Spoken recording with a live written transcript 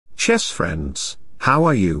Chess friends, how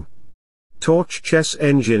are you? Torch Chess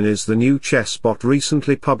Engine is the new chess bot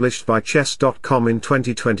recently published by chess.com in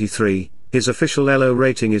 2023. His official ELO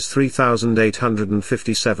rating is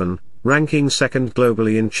 3857, ranking second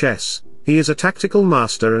globally in chess. He is a tactical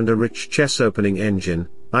master and a rich chess opening engine.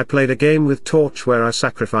 I played a game with Torch where I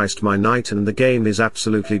sacrificed my knight and the game is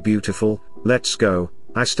absolutely beautiful. Let's go.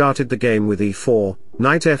 I started the game with e4,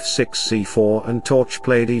 knight f6 c4 and Torch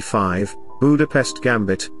played e5, Budapest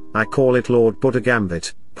Gambit. I call it Lord Buddha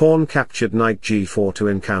Gambit. Pawn captured knight g4 to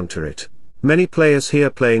encounter it. Many players here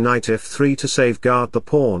play knight f3 to safeguard the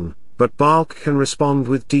pawn, but Balk can respond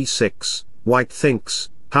with d6. White thinks,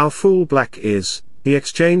 how fool black is. He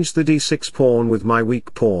exchanged the d6 pawn with my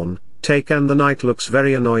weak pawn, take, and the knight looks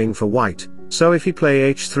very annoying for white, so if he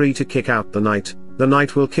play h3 to kick out the knight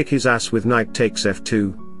will kick his ass with knight takes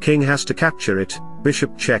f2, king has to capture it,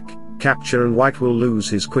 bishop check, capture, and white will lose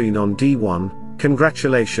his queen on d1.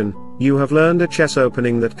 Congratulations, you have learned a chess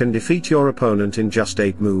opening that can defeat your opponent in just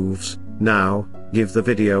 8 moves. Now, give the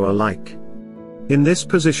video a like. In this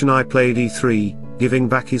position I played e3, giving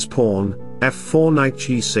back his pawn, f4 knight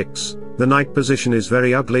g6. The knight position is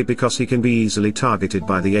very ugly because he can be easily targeted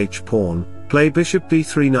by the h-pawn. Play bishop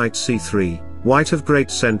d3 knight c3, white have great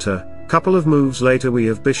center. Couple of moves later we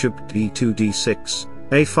have bishop d2 d6,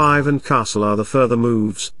 a5 and castle are the further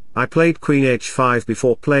moves. I played queen h5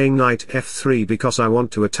 before playing knight f3 because I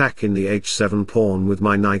want to attack in the h7 pawn with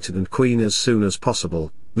my knight and queen as soon as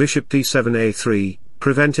possible. Bishop d7 a3,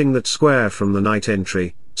 preventing that square from the knight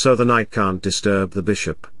entry, so the knight can't disturb the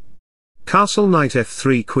bishop. Castle knight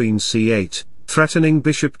f3 queen c8, threatening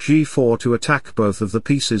bishop g4 to attack both of the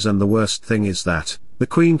pieces, and the worst thing is that the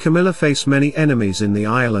queen Camilla face many enemies in the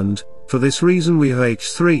island. For this reason we have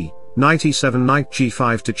h3, knight e7 knight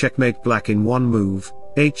g5 to checkmate black in one move.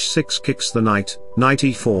 h6 kicks the knight, knight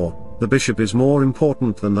e4, the bishop is more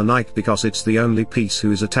important than the knight because it's the only piece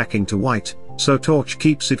who is attacking to white, so Torch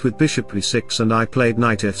keeps it with bishop e6 and I played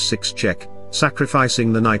knight f6 check,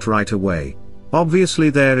 sacrificing the knight right away. Obviously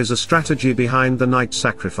there is a strategy behind the knight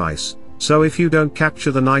sacrifice, so if you don't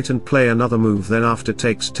capture the knight and play another move then after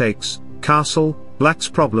takes, castle, black's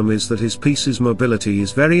problem is that his piece's mobility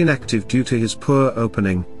is very inactive due to his poor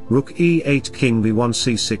opening. Rook e8 king b1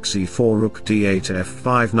 c6 e4 rook d8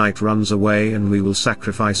 f5 knight runs away and we will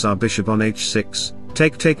sacrifice our bishop on h6,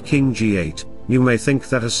 take king g8, you may think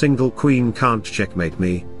that a single queen can't checkmate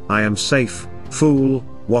me, I am safe, fool,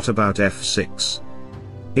 what about f6?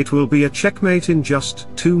 It will be a checkmate in just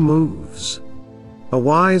 2 moves. A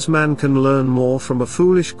wise man can learn more from a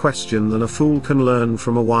foolish question than a fool can learn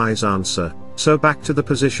from a wise answer, so back to the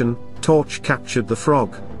position, Torch captured the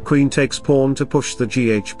frog. Queen takes pawn to push the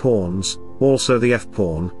gh pawns, also the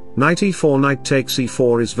f-pawn, knight e4 knight takes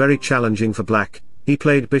e4 is very challenging for black. He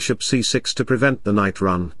played bishop c6 to prevent the knight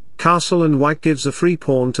run, castle, and white gives a free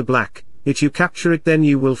pawn to black. If you capture it then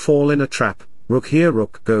you will fall in a trap. Rook here,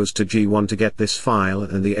 rook goes to g1 to get this file,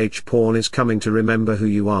 and the h-pawn is coming to remember who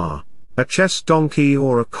you are, a chess donkey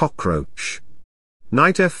or a cockroach.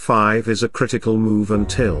 Knight f5 is a critical move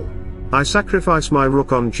until I sacrifice my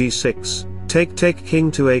rook on g6, take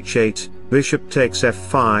king to h8, bishop takes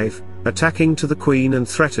f5, attacking to the queen and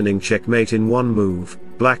threatening checkmate in one move.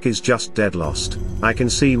 Black is just dead lost. I can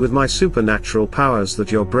see with my supernatural powers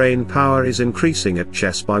that your brain power is increasing at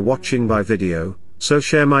chess by watching my video, so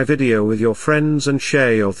share my video with your friends and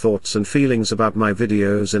share your thoughts and feelings about my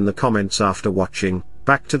videos in the comments after watching.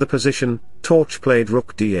 Back to the position, Torch played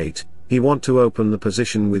rook d8, he want to open the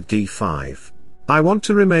position with d5. I want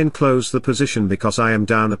to remain close the position because I am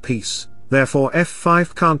down a piece, therefore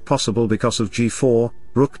f5 can't possible because of g4,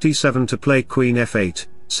 rook d7 to play queen f8,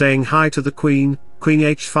 saying hi to the queen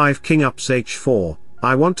h5 king ups h4,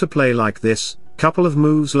 I want to play like this. Couple of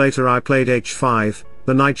moves later I played h5,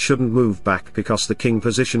 the knight shouldn't move back because the king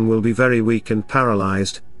position will be very weak and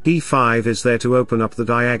paralyzed. e5 is there to open up the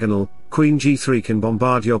diagonal, queen g3 can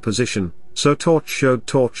bombard your position, so Torch showed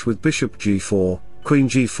Torch with bishop g4, queen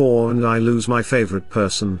g4 and I lose my favorite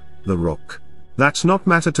person, the rook. That's not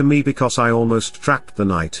matter to me because I almost trapped the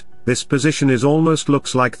knight. This position is almost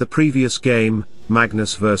looks like the previous game,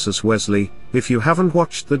 Magnus vs Wesley. If you haven't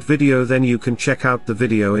watched that video then you can check out the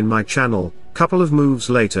video in my channel. Couple of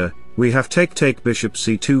moves later, we have take bishop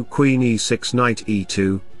c2 queen e6 knight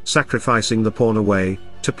e2, sacrificing the pawn away.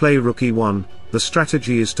 To play rook e1, the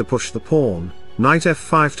strategy is to push the pawn, knight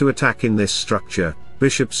f5 to attack in this structure,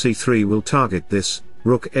 bishop c3 will target this,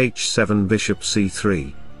 rook h7 bishop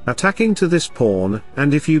c3. Attacking to this pawn,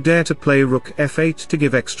 and if you dare to play rook f8 to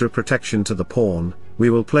give extra protection to the pawn, we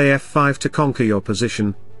will play f5 to conquer your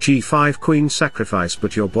position, g5 queen sacrifice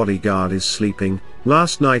but your bodyguard is sleeping,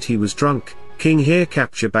 last night he was drunk, King here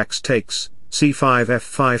capture backs takes, c5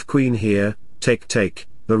 f5 queen here, take,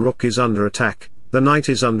 the rook is under attack, the knight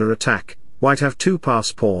is under attack, white have 2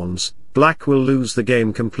 pass pawns, black will lose the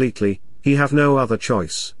game completely, he have no other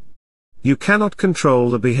choice. You cannot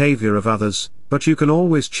control the behavior of others, but you can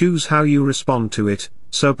always choose how you respond to it.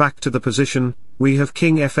 So back to the position, we have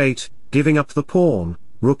king f8, giving up the pawn,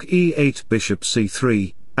 rook e8 bishop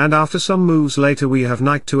c3, and after some moves later we have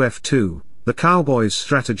knight to f2, the cowboy's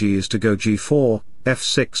strategy is to go g4,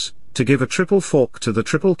 f6, to give a triple fork to the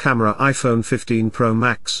triple camera iPhone 15 Pro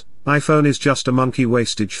Max. iPhone is just a monkey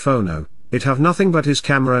wastage phono, it have nothing but his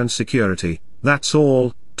camera and security, that's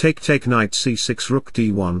all. Take knight c6 rook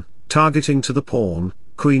d1, targeting to the pawn,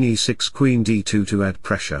 queen e6 queen d2 to add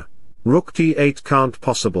pressure. Rook d8 can't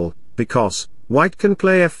possible, because, white can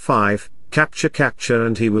play f5, capture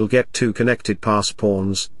and he will get 2 connected pass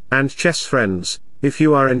pawns. And chess friends, if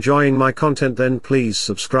you are enjoying my content then please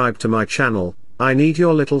subscribe to my channel, I need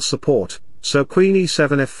your little support. So queen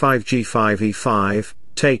e7 f5 g5 e5,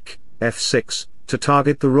 take, f6, to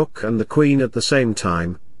target the rook and the queen at the same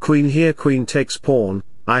time, queen here queen takes pawn,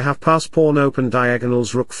 I have pass pawn open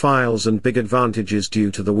diagonals rook files and big advantages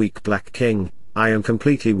due to the weak black king, I am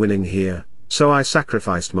completely winning here, so I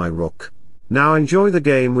sacrificed my rook. Now enjoy the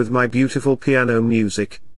game with my beautiful piano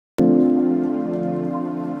music.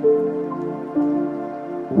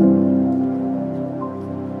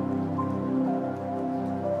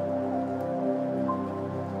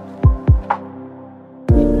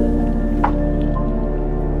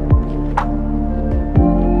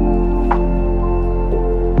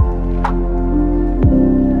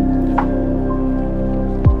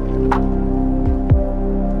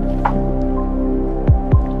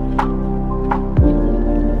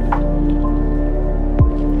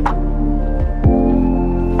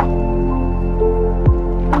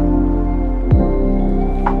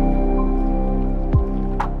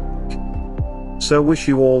 So wish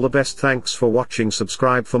you all the best, thanks for watching,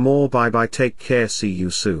 subscribe for more, bye bye, take care, see you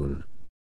soon.